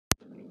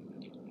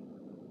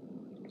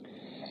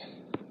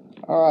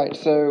All right,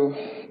 so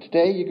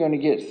today you're going to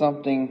get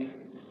something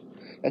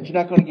that you're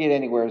not going to get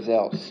anywhere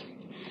else.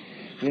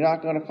 You're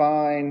not going to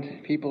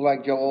find people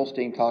like Joel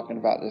Osteen talking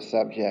about this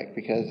subject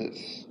because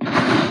it's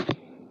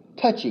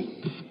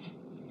touchy.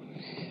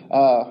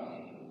 But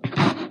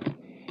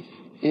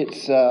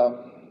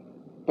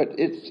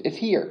it's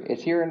here.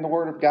 It's here in the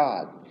Word of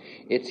God.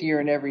 It's here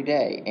in every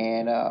day,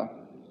 and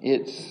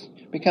it's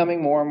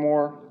becoming more and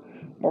more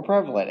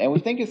prevalent. And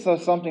we think it's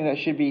something that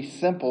should be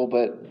simple,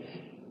 but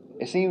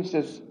it seems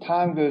as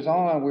time goes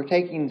on, we're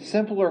taking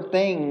simpler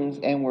things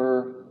and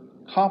we're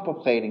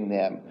complicating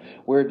them.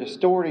 We're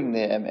distorting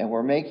them, and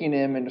we're making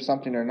them into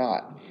something they're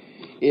not.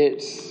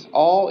 It's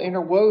all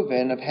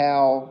interwoven of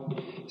how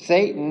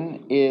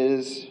Satan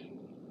is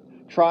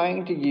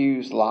trying to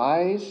use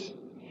lies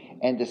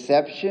and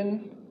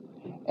deception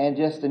and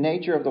just the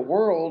nature of the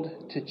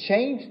world to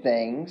change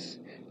things,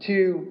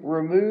 to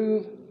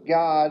remove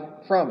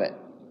God from it.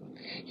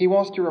 He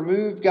wants to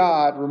remove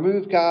God,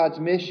 remove God's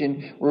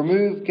mission,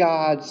 remove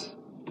God's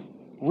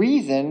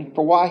reason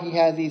for why he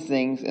has these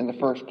things in the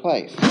first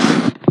place.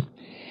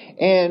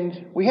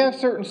 And we have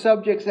certain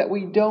subjects that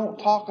we don't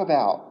talk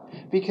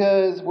about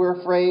because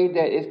we're afraid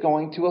that it's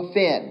going to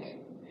offend.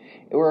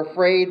 We're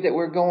afraid that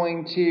we're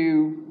going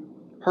to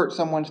hurt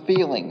someone's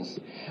feelings.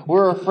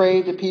 We're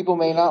afraid that people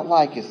may not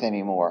like us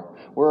anymore.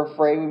 We're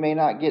afraid we may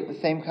not get the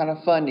same kind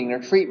of funding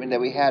or treatment that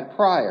we had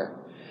prior.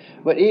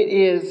 But it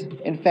is,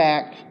 in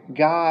fact,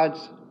 God's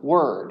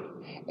Word.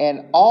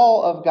 And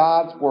all of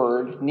God's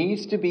Word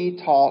needs to be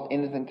taught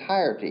in its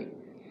entirety.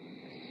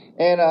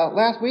 And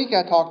last week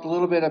I talked a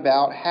little bit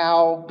about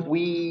how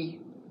we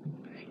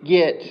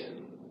get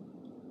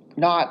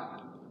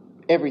not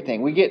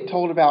everything. We get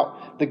told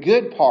about the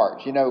good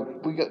parts. You know,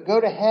 we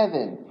go to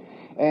heaven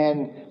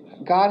and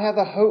God has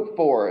a hope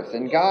for us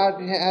and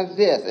God has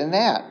this and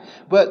that.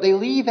 But they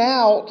leave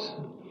out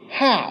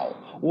how,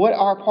 what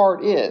our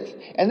part is.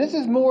 And this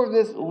is more of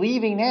this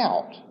leaving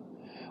out.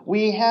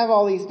 We have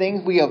all these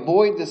things, we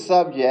avoid the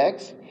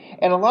subjects,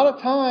 and a lot of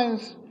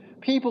times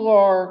people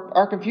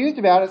are confused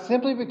about it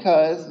simply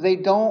because they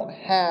don't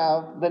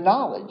have the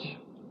knowledge.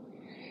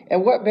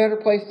 And what better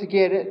place to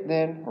get it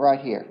than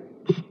right here?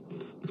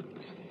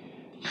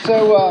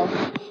 So,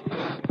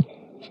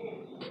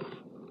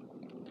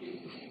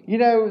 you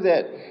know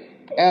that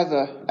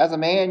as a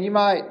man, you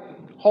might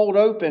hold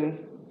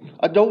open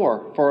a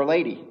door for a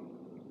lady.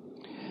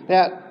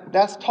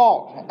 That's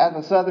taught as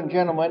a Southern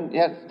gentleman.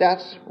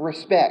 That's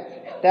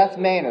respect. That's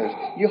manners.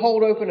 You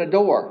hold open a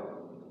door.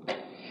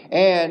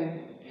 And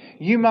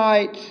you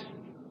might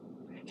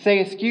say,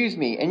 excuse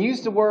me, and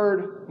use the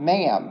word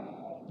ma'am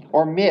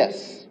or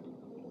miss.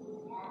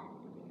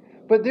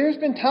 But there's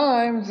been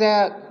times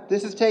that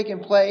this has taken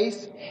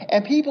place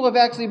and people have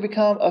actually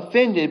become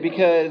offended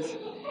because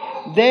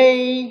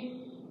they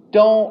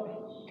don't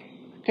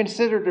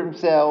consider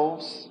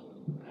themselves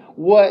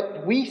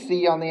what we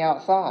see on the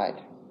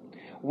outside.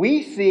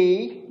 We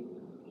see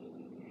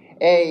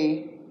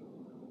a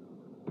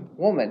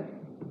woman.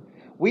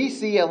 We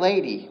see a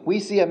lady. We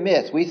see a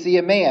miss. We see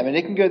a ma'am. And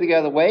it can go the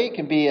other way. It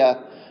can be a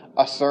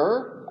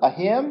sir, a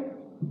him.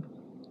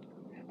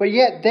 But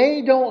yet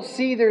they don't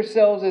see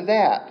themselves as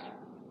that.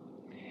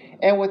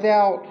 And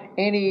without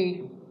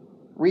any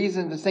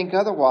reason to think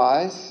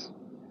otherwise,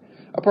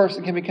 a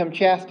person can become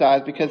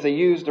chastised because they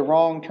use the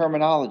wrong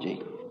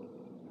terminology.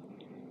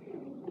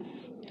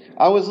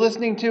 I was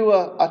listening to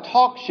a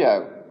talk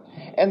show.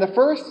 And the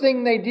first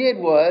thing they did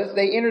was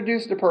they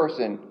introduced the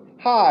person.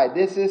 Hi,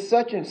 this is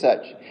such and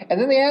such.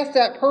 And then they asked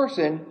that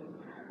person,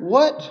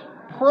 what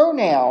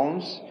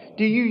pronouns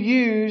do you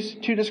use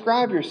to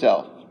describe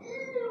yourself?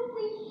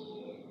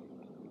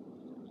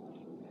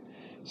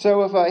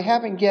 So if I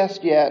haven't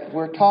guessed yet,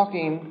 we're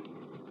talking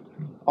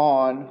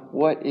on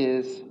what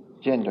is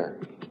gender.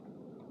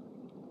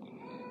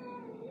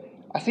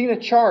 I seen a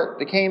chart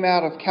that came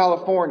out of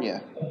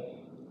California.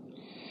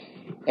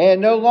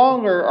 And no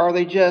longer are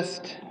they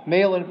just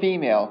male and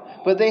female,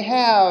 but they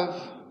have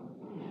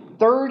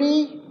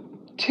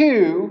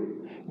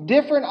 32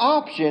 different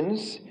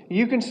options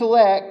you can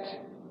select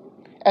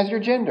as your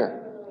gender.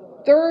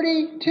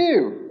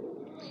 32.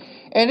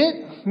 And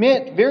it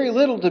meant very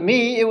little to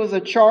me. It was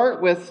a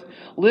chart with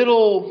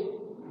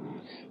little,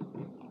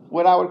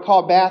 what I would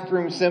call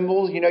bathroom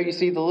symbols. You know, you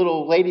see the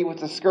little lady with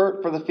the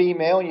skirt for the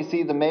female, and you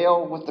see the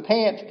male with the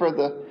pants for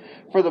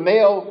the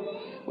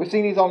male. We've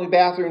seen these on the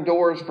bathroom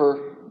doors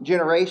for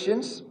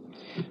generations.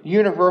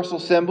 Universal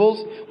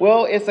symbols.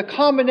 Well, it's a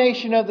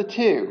combination of the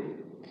two.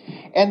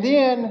 And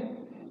then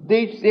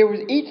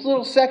each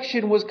little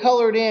section was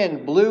colored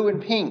in blue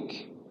and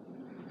pink.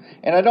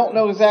 And I don't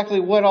know exactly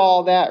what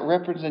all that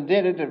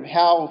represented and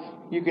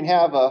how you can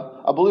have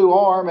a blue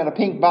arm and a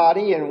pink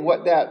body and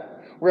what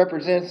that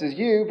represents as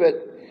you,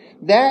 but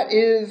that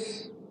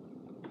is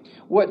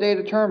what they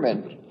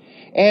determined.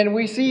 And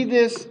we see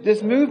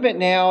this movement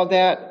now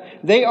that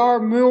they are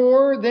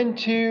more than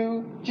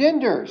two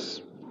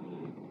genders.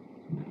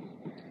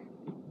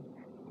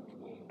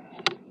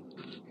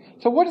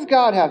 So what does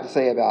God have to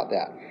say about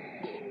that?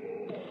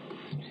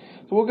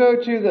 So we'll go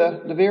to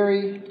the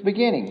very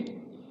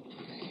beginning.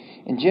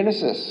 In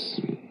Genesis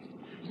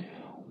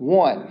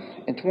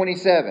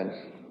 1:27,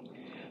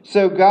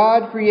 so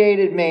God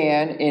created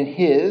man in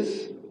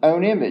His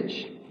own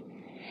image.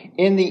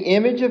 In the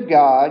image of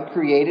God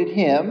created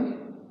him,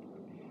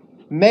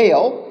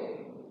 male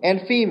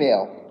and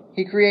female.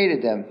 He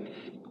created them.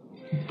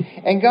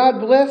 And God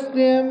blessed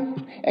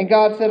them, and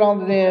God said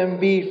unto them,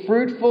 be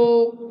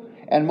fruitful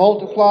and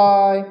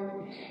multiply,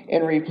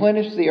 and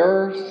replenish the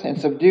earth and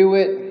subdue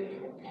it,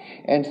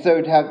 and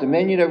so to have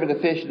dominion over the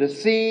fish of the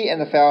sea and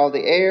the fowl of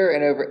the air,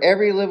 and over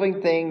every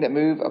living thing that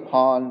move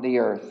upon the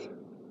earth.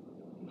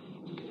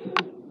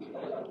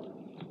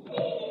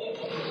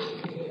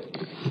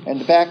 And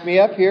to back me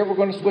up here, we're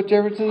going to switch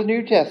over to the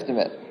New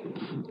Testament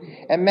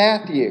and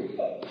Matthew.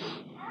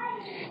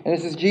 And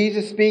this is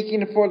Jesus speaking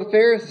before the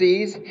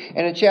Pharisees.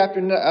 And in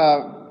chapter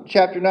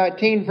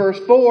 19, verse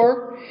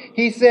 4,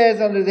 He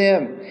says unto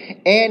them,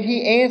 and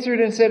He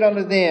answered and said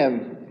unto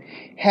them,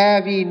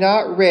 have ye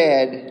not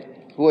read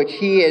which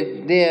He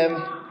had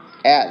them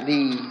at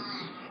the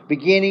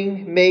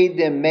beginning made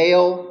them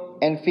male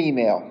and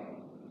female?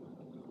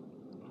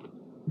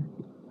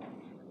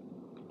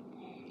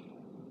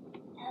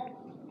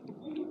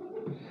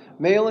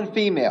 Male and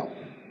female.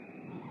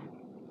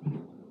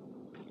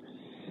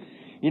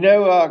 You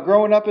know,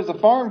 growing up as a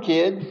farm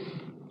kid,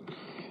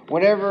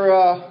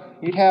 whenever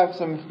you'd have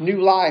some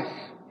new life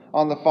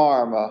on the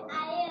farm,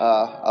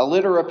 a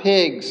litter of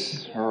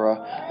pigs or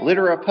a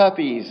litter of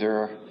puppies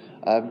or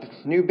a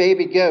new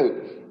baby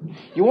goat,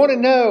 you want to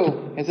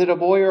know, is it a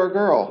boy or a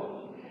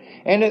girl?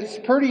 And it's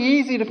pretty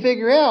easy to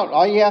figure out.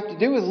 All you have to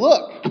do is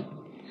look.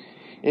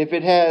 If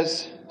it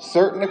has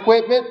certain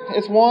equipment,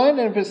 it's one,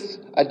 and if it's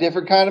a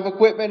different kind of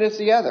equipment, it's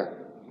the other.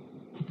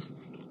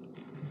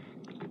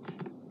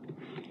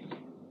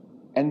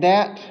 And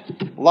that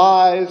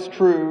lies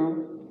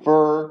true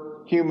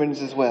for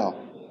humans as well.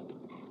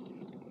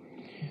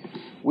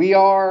 We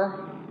are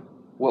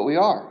what we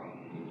are.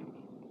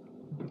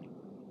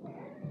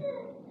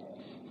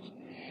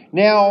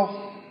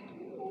 Now,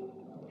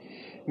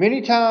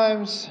 many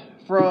times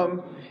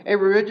from a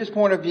religious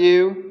point of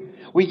view,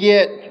 we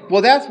get,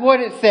 well, that's what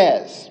it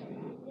says.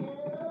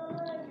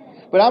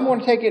 But I'm going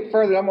to take it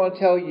further. I'm going to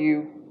tell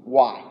you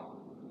why.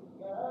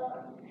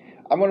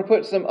 I'm going to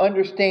put some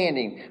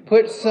understanding,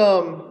 put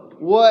some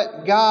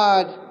what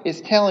God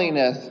is telling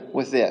us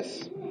with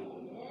this.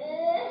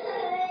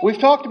 We've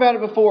talked about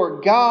it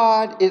before.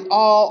 God is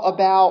all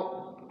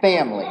about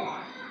family.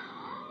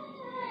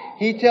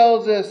 He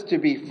tells us to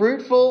be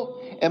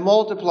fruitful and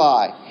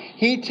multiply.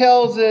 He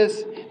tells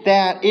us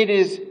that it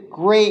is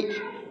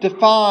great to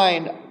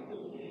find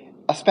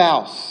a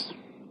spouse.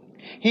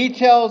 He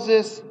tells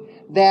us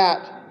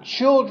that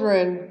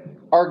children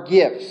are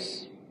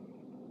gifts.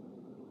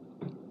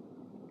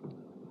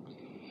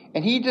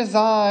 And He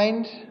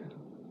designed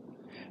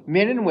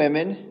men and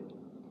women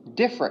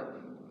different.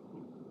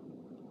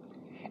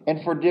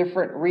 And for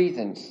different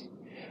reasons.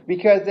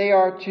 Because they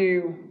are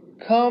to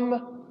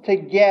come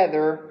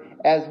together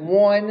as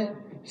one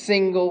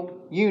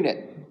single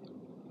unit.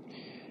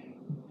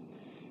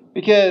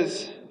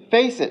 Because,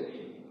 face it,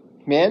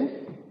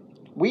 men,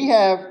 we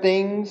have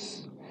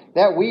things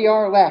that we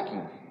are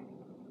lacking.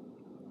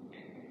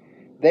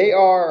 They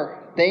are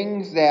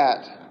things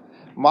that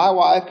my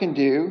wife can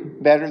do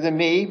better than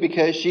me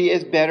because she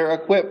is better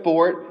equipped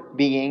for it,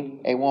 being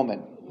a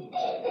woman.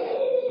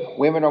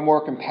 Women are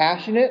more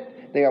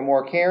compassionate, they are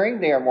more caring,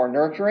 they are more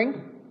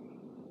nurturing.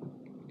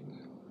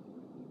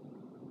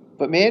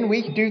 But men,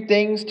 we do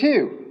things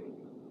too.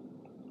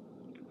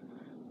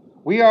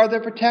 We are the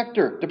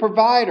protector, the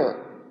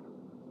provider,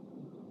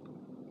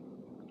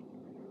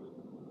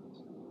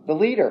 the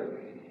leader.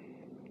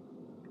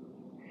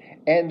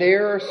 And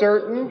there are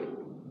certain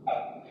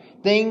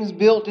things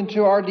built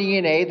into our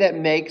DNA that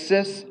makes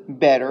us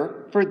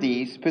better for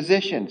these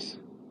positions.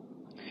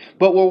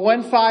 But where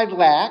one side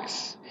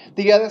lacks,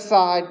 the other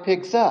side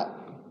picks up.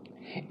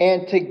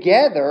 And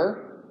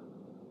together,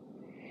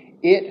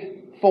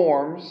 it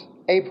forms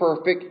a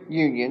perfect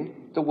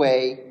union the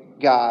way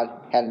God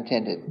had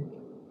intended.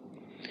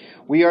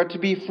 We are to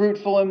be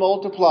fruitful and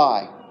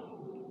multiply.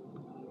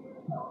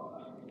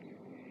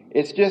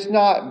 It's just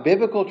not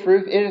biblical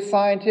truth, it is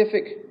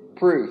scientific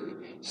proof.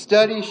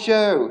 Studies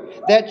show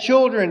that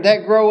children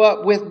that grow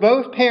up with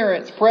both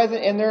parents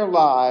present in their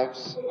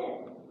lives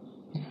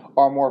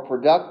are more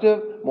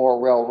productive, more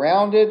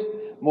well-rounded,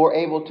 more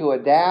able to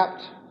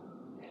adapt.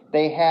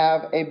 They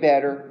have a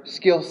better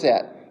skill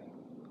set.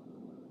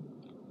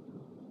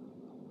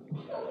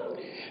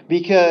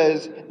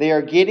 Because they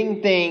are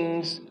getting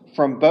things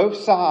from both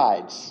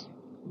sides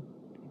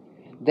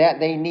that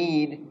they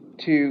need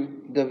to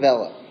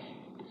develop.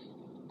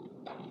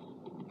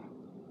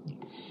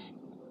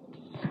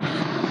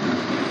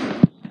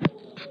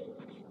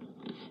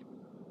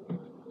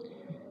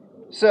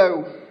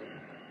 So,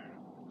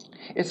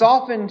 it's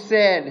often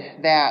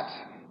said that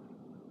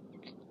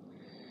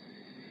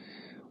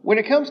when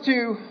it comes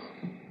to,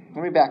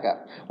 let me back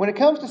up. When it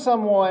comes to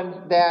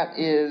someone that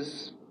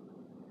is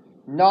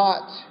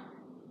not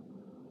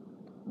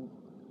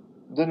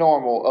the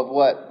normal of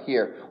what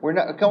here. We're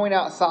not going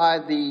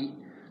outside the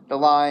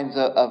lines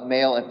of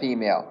male and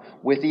female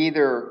with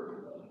either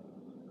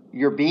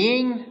your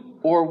being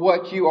or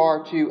what you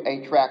are to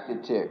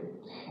attracted to.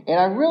 And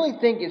I really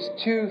think it's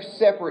two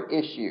separate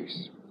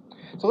issues.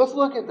 So let's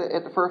look at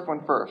the first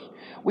one first.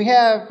 We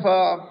have,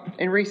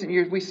 in recent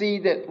years, we see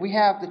that we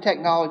have the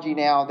technology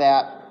now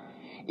that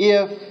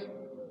if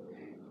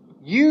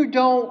you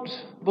don't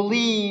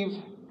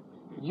believe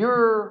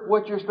you're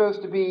what you're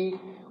supposed to be,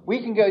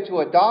 we can go to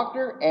a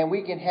doctor and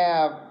we can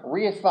have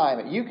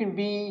reassignment. You can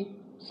be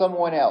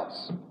someone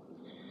else.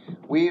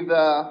 We've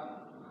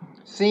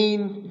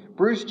seen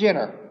Bruce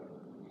Jenner,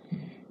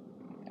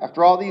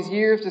 after all these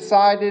years,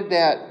 decided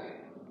that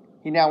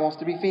he now wants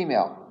to be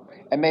female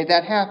and made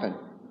that happen.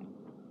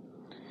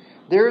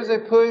 There is a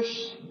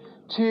push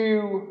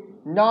to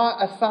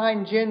not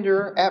assign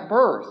gender at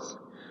birth,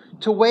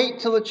 to wait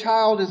till the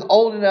child is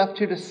old enough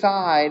to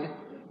decide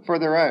for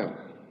their own.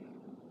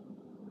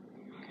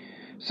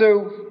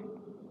 So,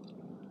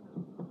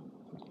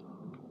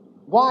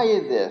 why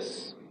is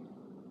this?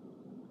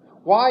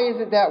 Why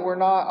is it that we're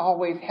not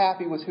always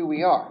happy with who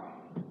we are?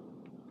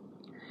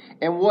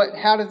 And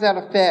how does that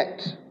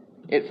affect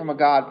it from a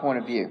God point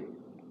of view?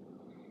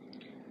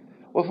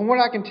 Well, from what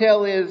I can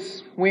tell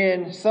is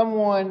when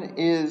someone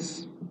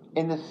is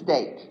in this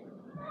state,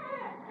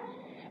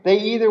 they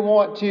either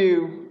want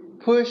to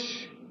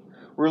push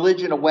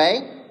religion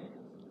away,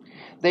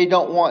 they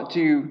don't want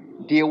to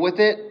deal with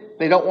it,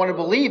 they don't want to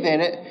believe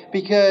in it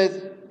because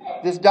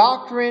this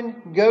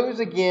doctrine goes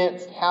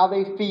against how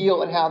they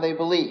feel and how they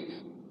believe.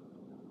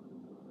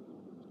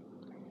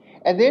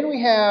 And then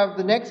we have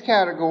the next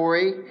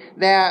category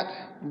that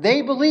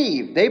they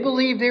believe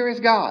there is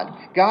God.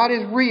 God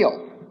is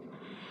real.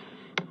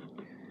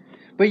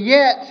 But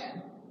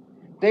yet,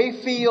 they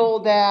feel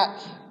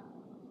that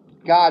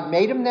God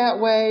made them that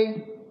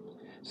way,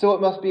 so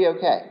it must be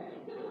okay.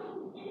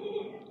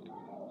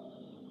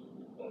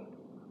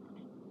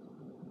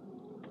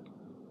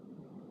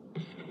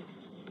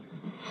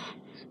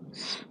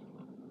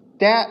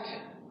 That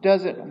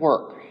doesn't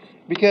work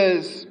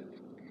because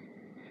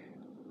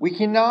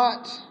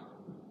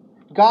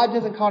God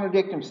doesn't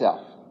contradict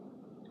himself.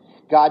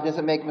 God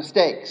doesn't make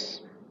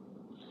mistakes.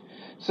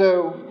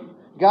 So,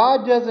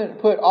 God doesn't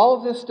put all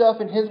of this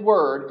stuff in His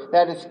Word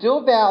that is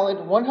still valid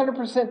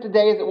 100%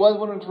 today as it was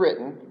when it was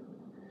written.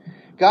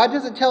 God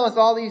doesn't tell us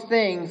all these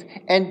things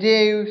and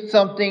do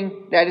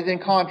something that is in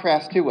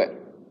contrast to it.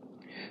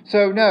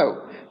 So,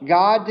 no,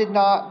 God did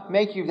not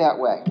make you that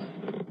way.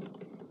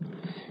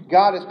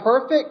 God is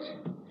perfect.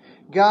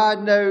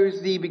 God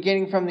knows the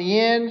beginning from the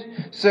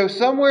end. So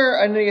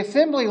somewhere in the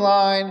assembly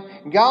line,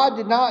 God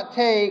did not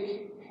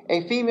take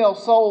a female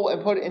soul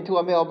and put it into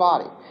a male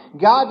body.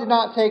 God did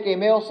not take a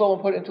male soul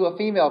and put it into a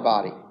female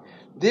body.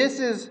 This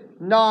is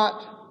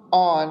not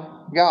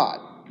on God.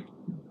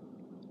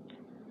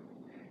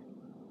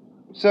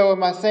 So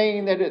am I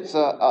saying that it's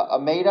a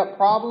made-up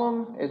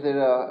problem? Is it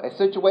a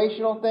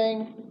situational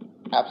thing?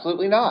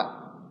 Absolutely not.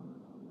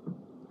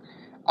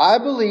 I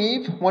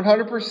believe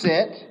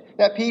 100%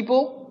 that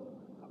people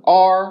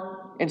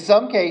are, in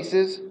some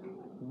cases,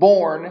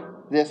 born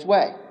this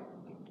way.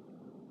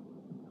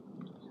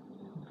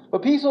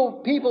 But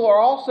people are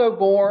also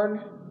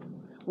born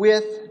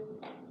with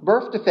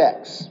birth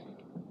defects.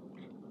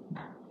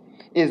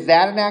 Is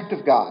that an act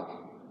of God?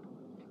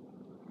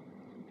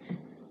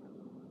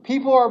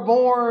 People are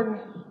born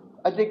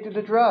addicted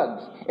to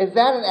drugs. Is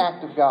that an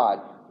act of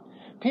God?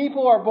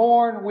 People are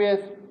born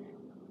with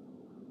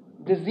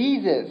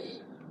diseases,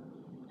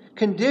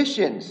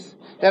 conditions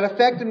that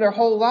affect them their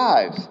whole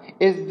lives.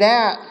 Is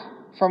that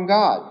from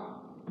God?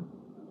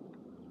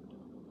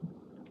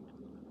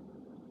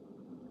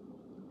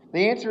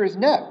 The answer is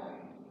no.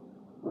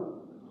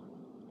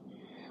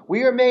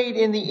 We are made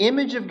in the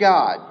image of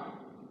God.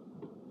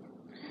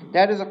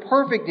 That is a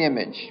perfect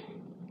image.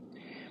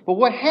 But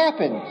what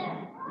happened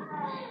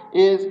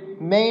is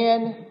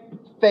man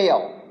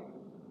fell.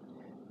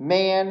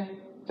 Man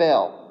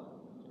fell.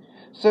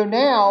 So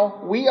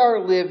now we are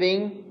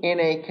living in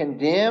a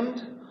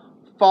condemned,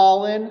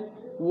 fallen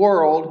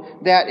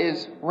world that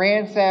is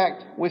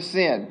ransacked with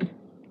sin.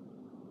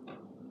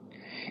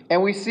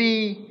 And we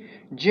see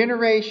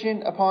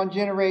generation upon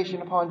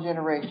generation upon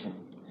generation.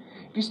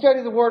 If you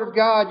study the Word of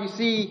God, you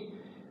see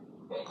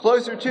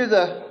closer to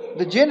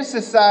the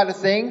Genesis side of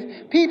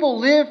things, people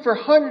lived for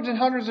hundreds and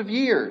hundreds of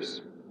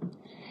years.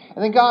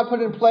 And then God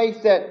put in place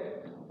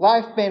that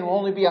lifespan will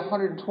only be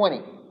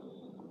 120.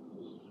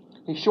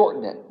 He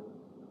shortened it.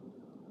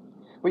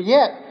 But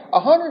yet,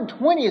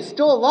 120 is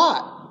still a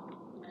lot.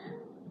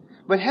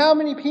 But how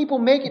many people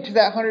make it to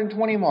that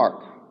 120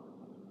 mark?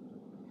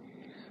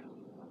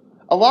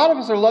 A lot of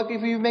us are lucky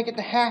if we make it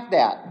to half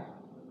that.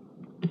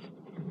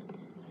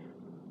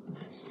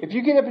 If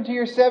you get up into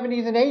your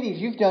 70s and 80s,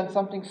 you've done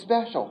something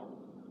special.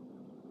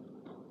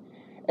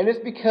 And it's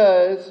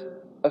because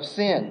of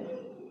sin.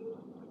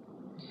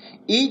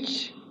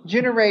 Each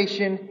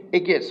generation,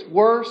 it gets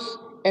worse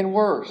and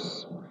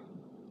worse.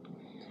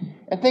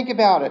 And think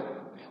about it.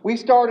 We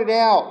started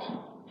out,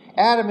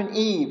 Adam and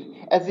Eve,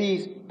 as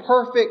these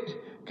perfect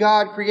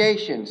God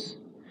creations.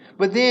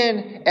 But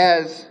then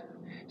as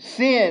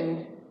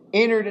sin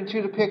entered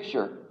into the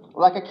picture,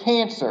 like a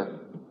cancer,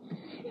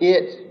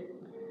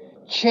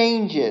 it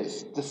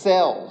changes the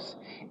cells.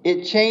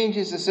 It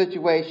changes the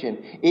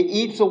situation. It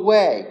eats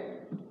away.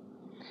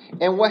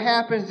 And what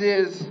happens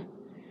is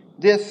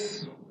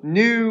this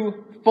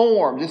new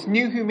form, this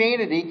new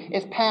humanity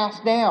is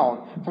passed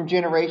down from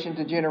generation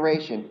to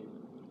generation.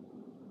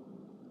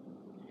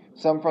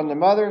 Some from the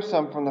mother,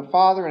 some from the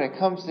father, and it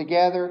comes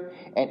together,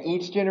 and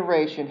each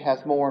generation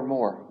has more and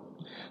more.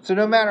 So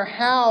no matter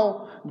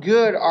how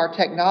good our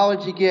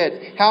technology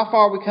gets, how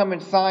far we come in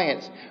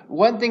science,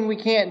 one thing we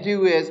can't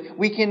do is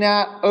we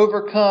cannot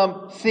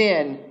overcome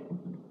sin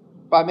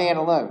by man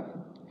alone.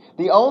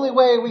 The only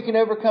way we can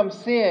overcome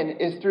sin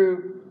is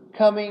through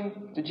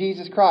coming to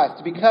Jesus Christ,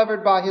 to be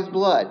covered by His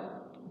blood.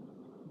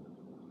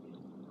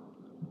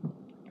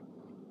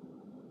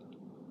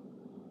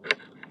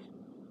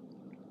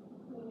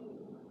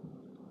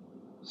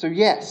 So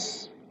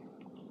yes,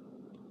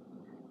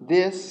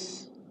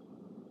 this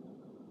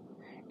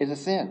is a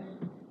sin.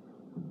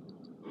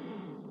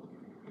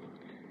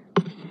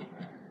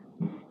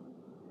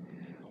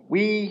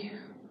 We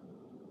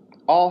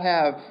all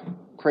have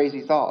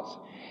crazy thoughts,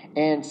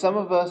 and some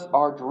of us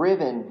are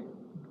driven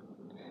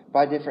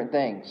by different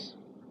things.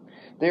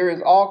 There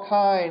is all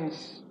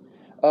kinds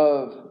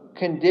of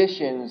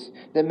conditions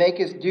that make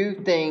us do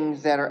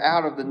things that are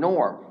out of the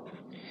norm.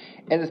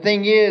 And the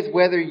thing is,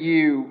 whether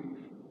you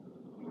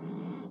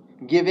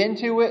give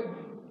into it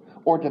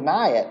or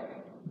deny it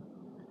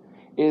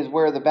is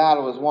where the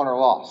battle is won or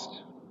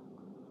lost.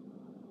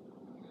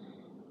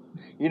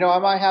 You know, I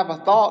might have a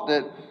thought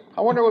that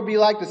I wonder what it would be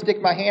like to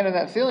stick my hand in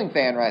that ceiling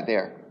fan right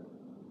there.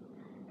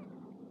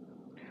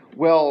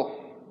 Well,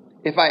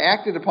 if I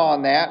acted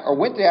upon that or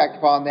went to act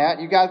upon that,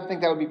 you guys would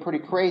think that would be pretty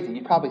crazy.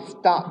 You'd probably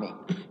stop me.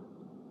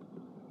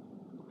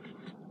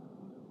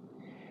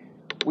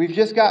 We've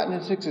just gotten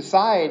into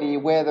society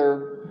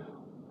whether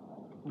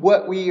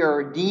what we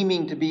are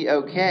deeming to be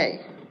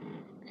okay.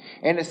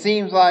 And it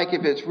seems like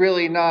if it's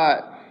really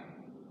not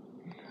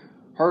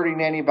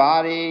hurting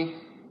anybody,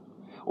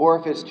 or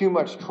if it's too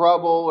much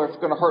trouble, or if it's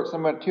going to hurt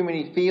someone, too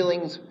many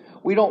feelings,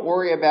 we don't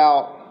worry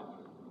about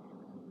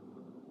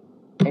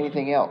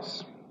anything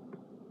else.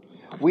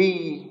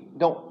 We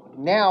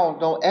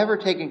don't ever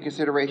take in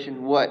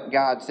consideration what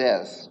God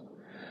says.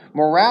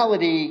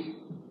 Morality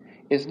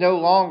is no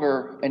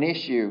longer an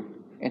issue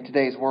in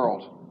today's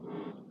world.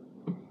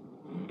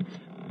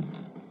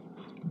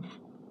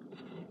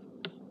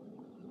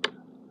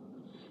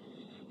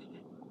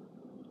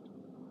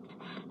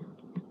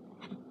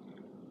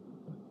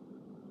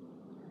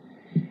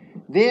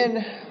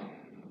 Then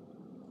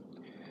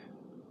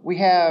we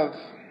have,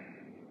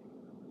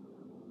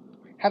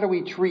 how do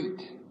we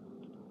treat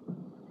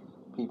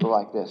people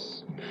like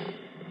this?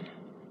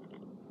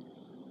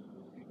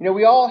 You know,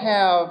 we all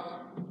have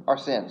our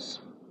sins.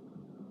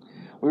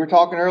 We were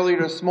talking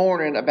earlier this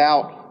morning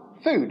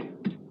about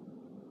food.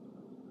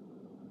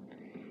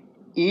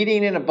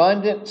 Eating in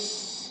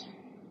abundance,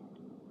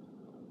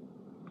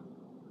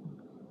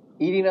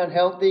 eating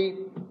unhealthy,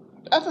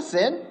 that's a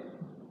sin.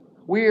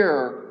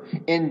 We're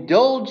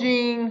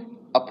indulging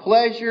a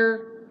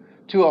pleasure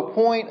to a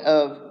point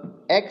of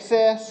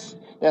excess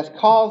that's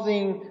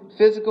causing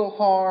physical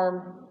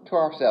harm to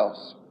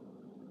ourselves.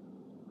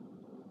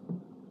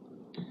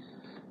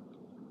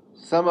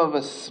 Some of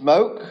us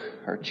smoke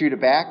or chew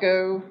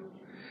tobacco.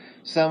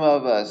 Some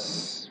of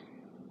us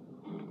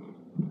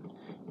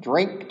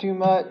drink too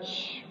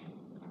much,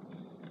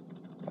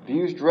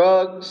 abuse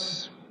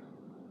drugs,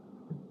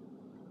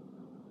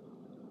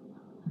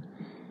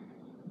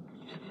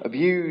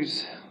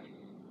 abuse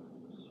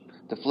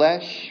the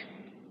flesh.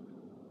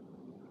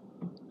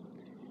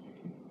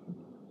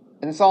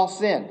 And it's all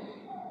sin.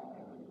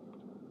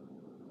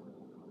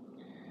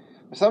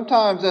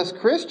 Sometimes as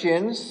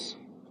Christians,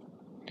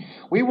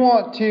 we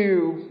want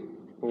to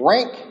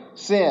rank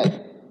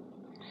sin.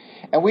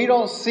 And we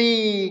don't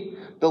see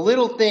the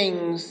little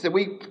things that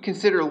we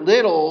consider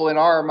little in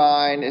our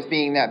mind as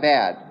being that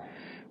bad.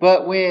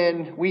 But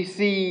when we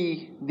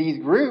see these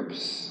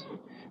groups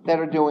that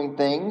are doing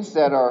things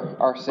that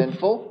are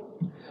sinful,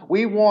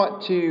 we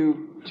want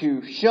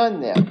to shun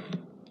them.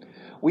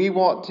 We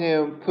want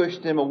to push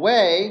them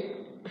away.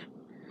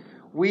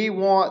 We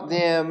want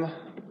them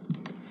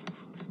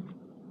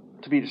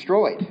to be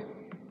destroyed.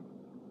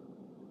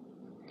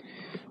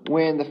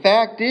 When the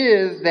fact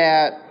is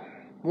that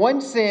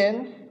one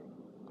sin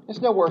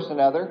is no worse than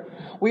another.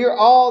 We are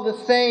all the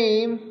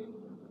same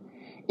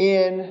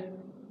in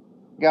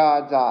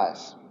God's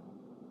eyes.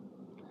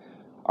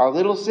 Our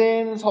little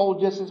sins hold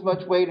just as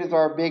much weight as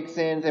our big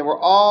sins, and we're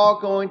all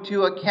going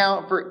to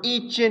account for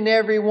each and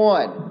every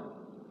one.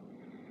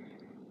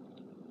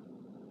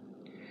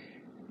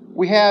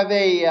 We have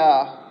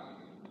a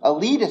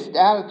elitist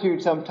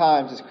attitude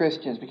sometimes as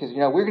Christians, because we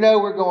know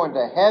we're going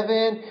to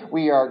heaven.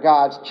 We are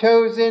God's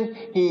chosen.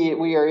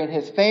 We are in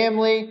His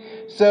family.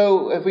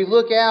 So if we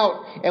look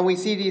out and we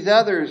see these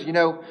others,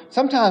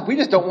 sometimes we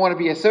just don't want to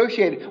be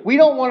associated. We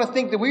don't want to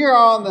think that we are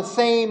on the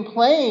same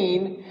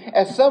plane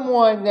as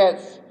someone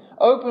that's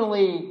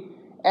openly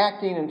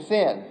acting in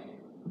sin.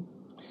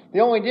 The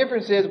only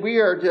difference is we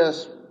are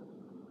just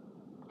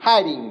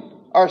hiding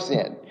our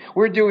sin.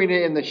 We're doing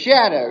it in the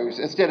shadows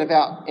instead of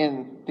out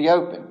in the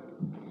open.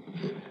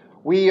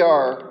 We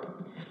are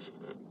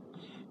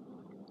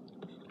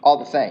all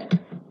the same.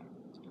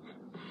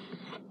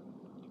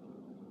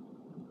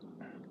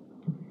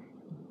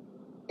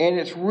 And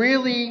it's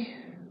really,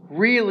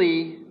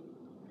 really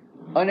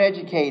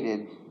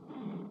uneducated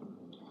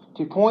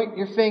to point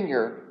your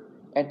finger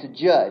and to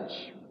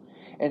judge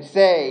and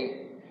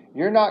say,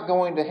 you're not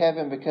going to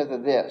heaven because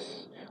of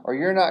this, or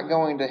you're not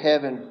going to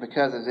heaven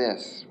because of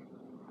this.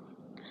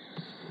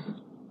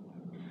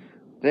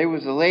 There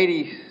was a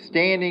lady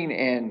standing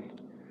and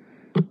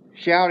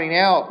shouting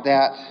out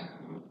that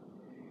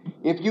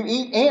if you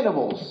eat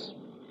animals,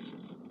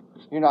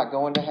 you're not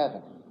going to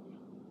heaven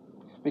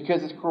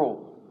because it's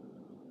cruel.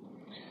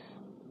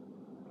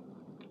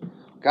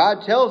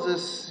 God tells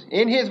us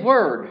in His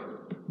Word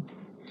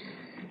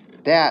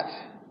that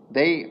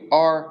they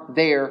are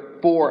there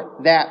for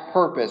that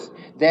purpose,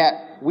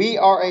 that we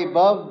are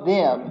above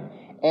them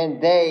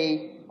and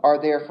they are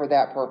there for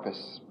that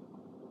purpose.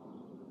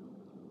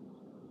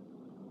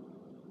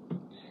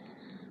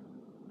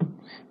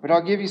 But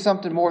I'll give you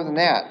something more than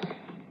that.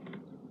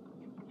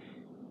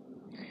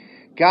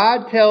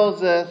 God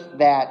tells us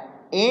that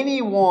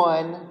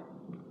anyone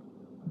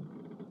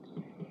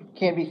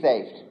can be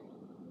saved.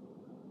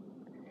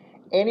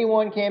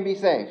 Anyone can be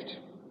saved.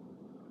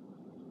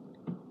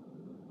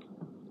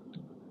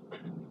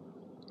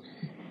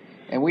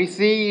 And we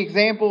see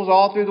examples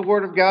all through the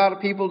Word of God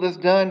of people that's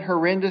done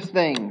horrendous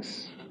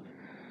things.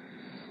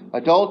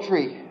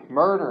 Adultery,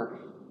 murder,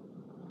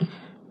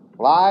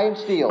 lie and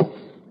steal.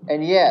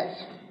 And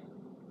yet,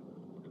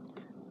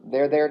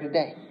 they're there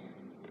today.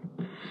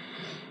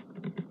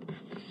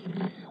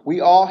 We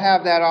all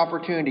have that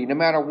opportunity, no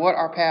matter what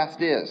our past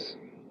is.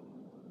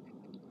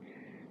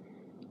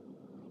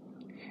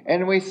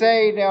 And we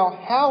say, now,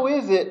 how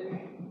is it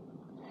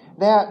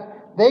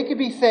that they could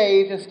be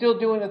saved and still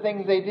doing the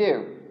things they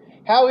do?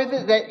 How is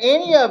it that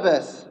any of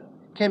us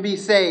can be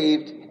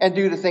saved and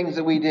do the things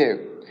that we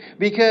do?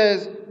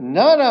 Because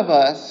none of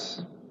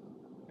us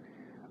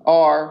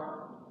are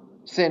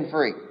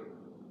sin-free.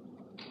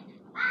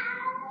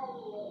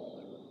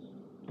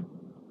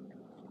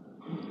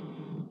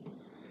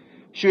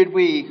 Should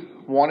we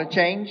want to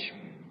change?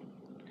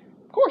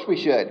 Of course we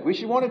should. We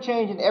should want to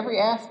change in every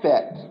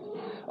aspect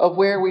of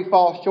where we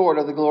fall short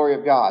of the glory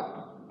of God.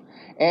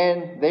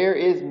 And there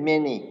is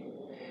many.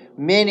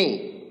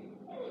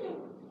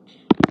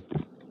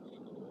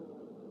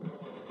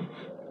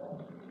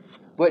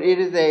 But it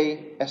is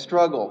a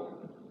struggle.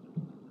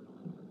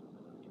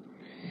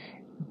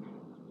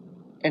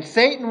 And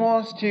Satan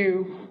wants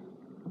to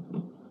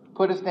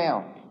put us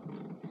down.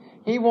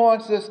 He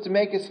wants us to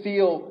make us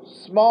feel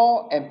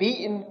small and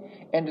beaten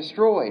and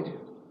destroyed.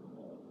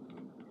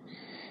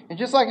 And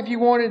just like if you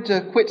wanted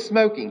to quit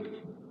smoking,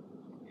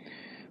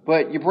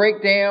 but you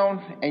break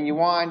down and you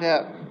wind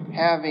up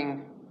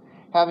having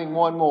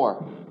one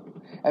more.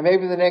 And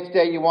maybe the next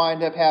day you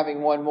wind up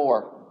having one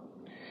more.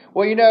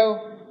 Well,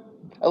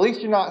 at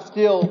least you're not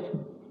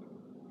still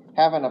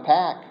having a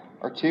pack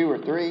or two or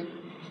three.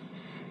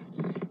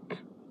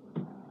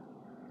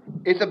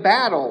 It's a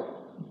battle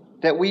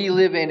that we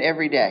live in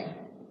every day.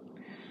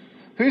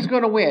 Who's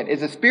going to win?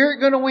 Is the Spirit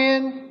going to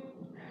win?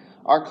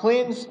 Our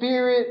cleansed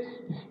spirit,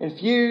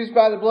 infused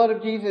by the blood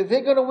of Jesus, is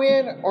it going to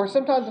win? Or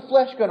sometimes the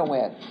flesh going to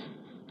win?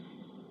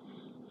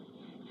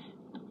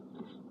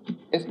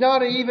 It's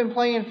not an even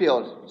playing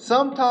field.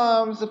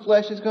 Sometimes the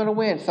flesh is going to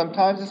win.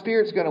 Sometimes the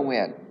Spirit's going to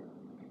win.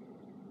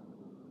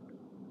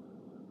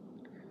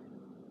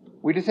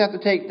 We just have to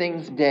take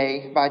things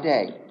day by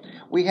day.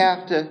 We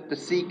have to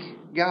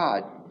seek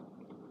God.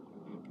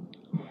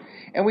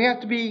 And we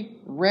have to be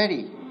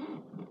ready.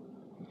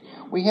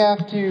 We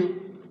have to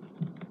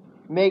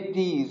make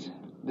these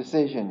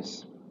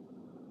decisions.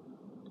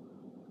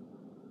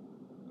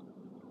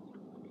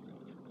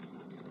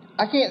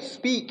 I can't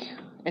speak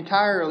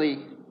entirely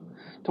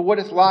to what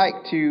it's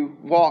like to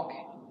walk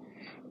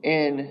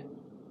in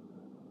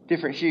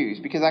different shoes,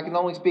 because I can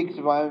only speak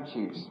to my own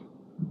shoes.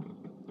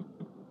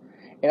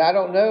 And I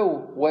don't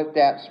know what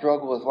that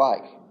struggle is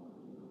like.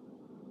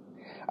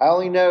 I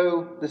only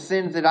know the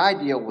sins that I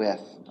deal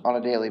with on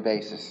a daily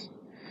basis.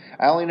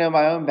 I only know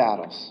my own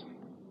battles.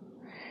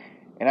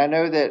 And I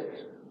know that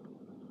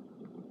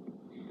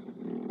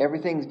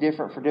everything's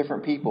different for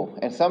different people.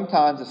 And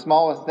sometimes the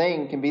smallest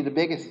thing can be the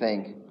biggest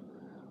thing.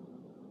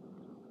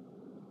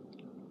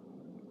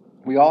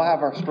 We all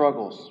have our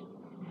struggles.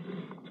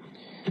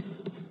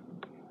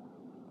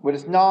 But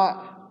it's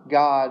not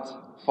God's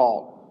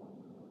fault.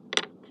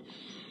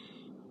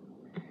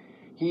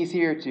 He's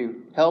here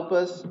to help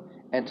us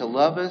and to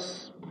love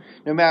us,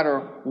 no matter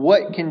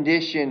what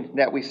condition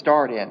that we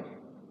start in.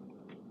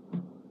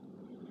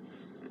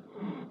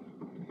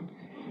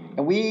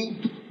 And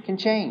we can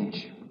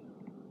change.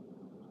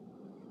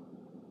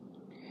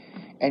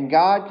 And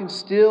God can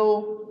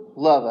still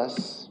love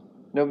us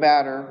no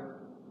matter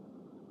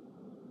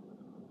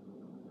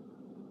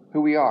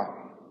who we are,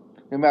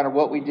 no matter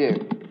what we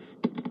do.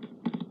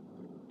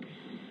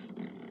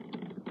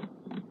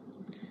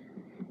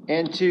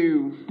 And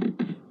to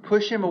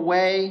push Him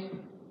away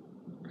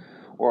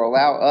or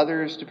allow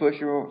others to push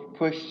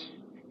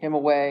Him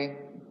away,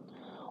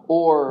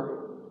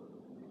 or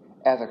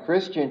as a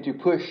Christian to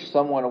push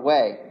someone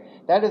away,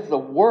 that is the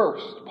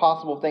worst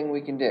possible thing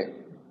we can do.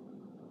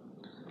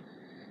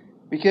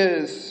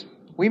 Because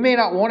we may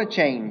not want to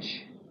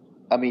change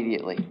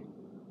immediately.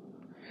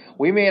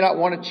 We may not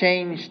want to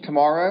change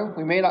tomorrow.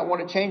 We may not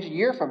want to change a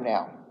year from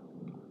now.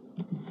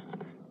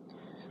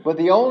 But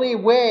the only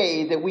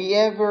way that we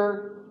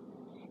ever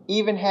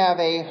even have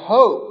a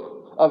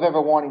hope of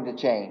ever wanting to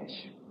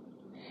change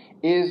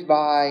is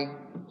by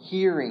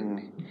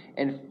hearing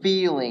and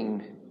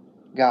feeling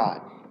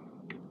God.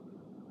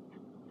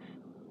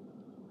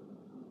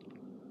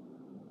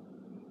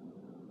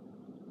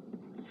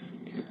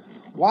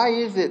 Why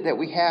is it that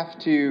we have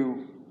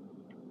to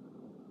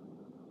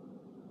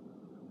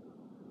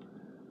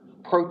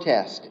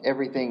protest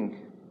everything?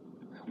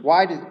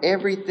 Why does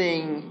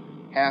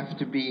everything have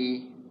to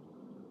be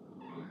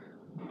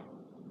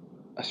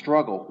a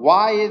struggle?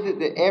 Why is it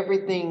that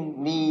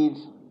everything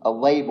needs a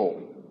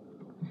label?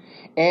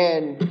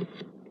 And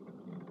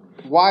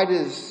why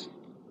does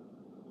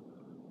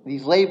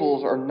these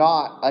labels are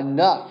not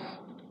enough?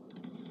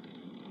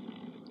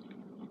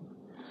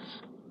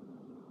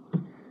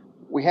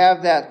 We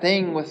have that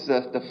thing with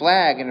the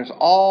flag, and there's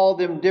all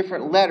them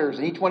different letters,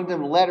 and each one of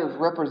them letters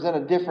represent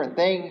a different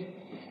thing.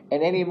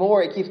 And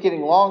anymore, it keeps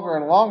getting longer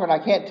and longer, and I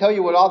can't tell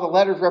you what all the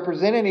letters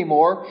represent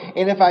anymore.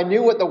 And if I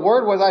knew what the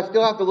word was, I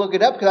still have to look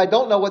it up because I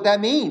don't know what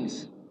that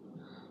means.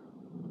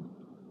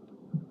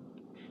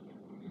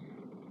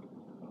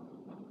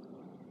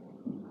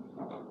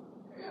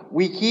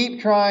 We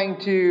keep trying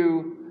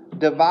to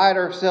divide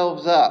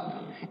ourselves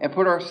up and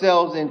put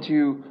ourselves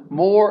into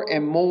more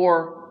and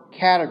more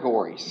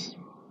categories.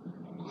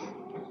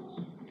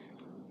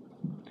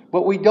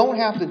 But we don't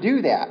have to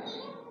do that,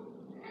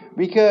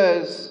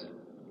 because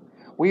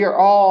we are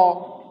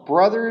all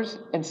brothers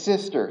and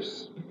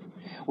sisters.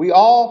 We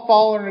all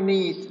fall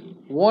underneath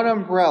one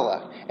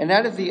umbrella, and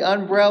that is the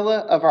umbrella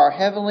of our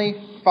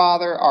Heavenly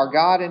Father, our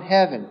God in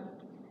heaven.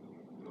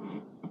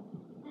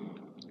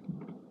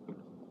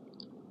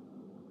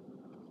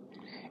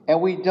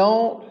 And we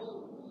don't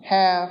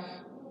have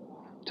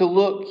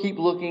to keep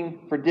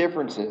looking for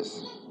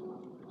differences.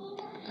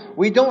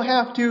 We don't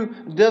have to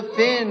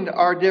defend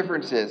our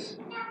differences.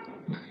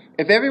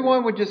 If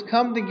everyone would just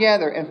come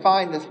together and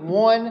find this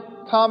one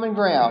common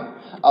ground,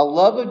 a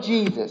love of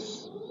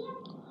Jesus,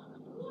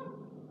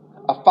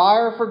 a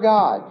fire for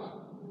God,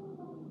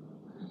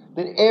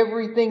 then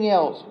everything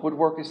else would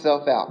work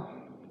itself out.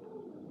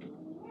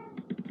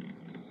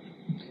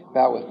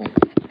 Bow with me.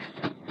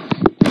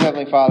 Dear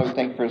Heavenly Father, we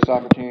thank you for this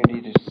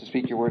opportunity to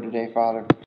speak your word today, Father.